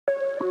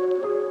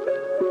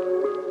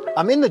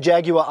I'm in the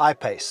Jaguar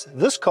I-PACE.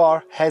 This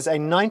car has a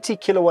 90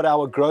 kilowatt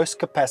hour gross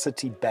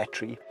capacity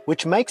battery,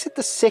 which makes it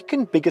the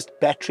second biggest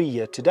battery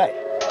here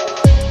today.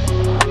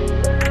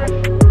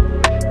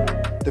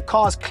 The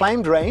car's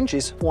claimed range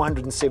is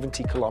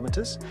 470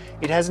 kilometers.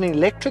 It has an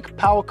electric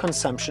power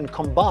consumption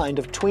combined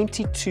of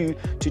 22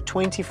 to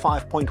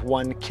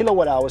 25.1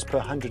 kilowatt hours per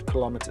 100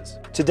 kilometers.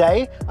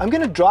 Today, I'm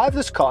going to drive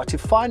this car to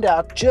find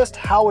out just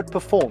how it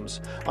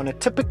performs on a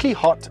typically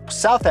hot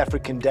South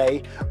African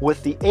day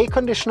with the air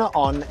conditioner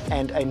on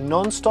and a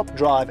non-stop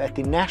drive at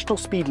the national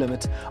speed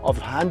limit of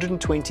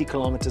 120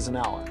 kilometers an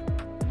hour.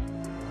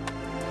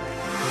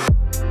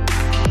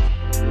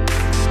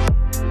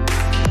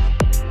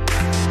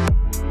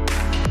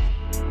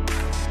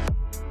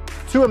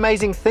 Two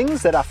amazing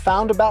things that I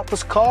found about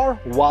this car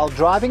while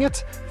driving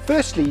it.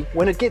 Firstly,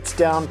 when it gets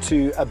down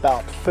to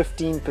about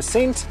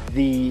 15%,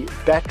 the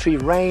battery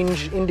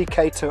range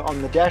indicator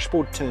on the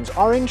dashboard turns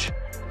orange.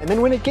 And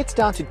then when it gets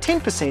down to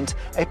 10%,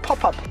 a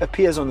pop-up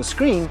appears on the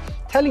screen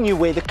telling you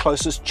where the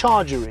closest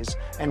charger is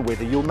and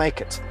whether you'll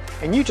make it.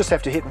 And you just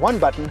have to hit one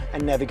button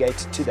and navigate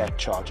to that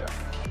charger.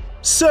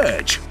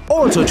 Search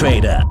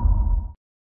AutoTrader.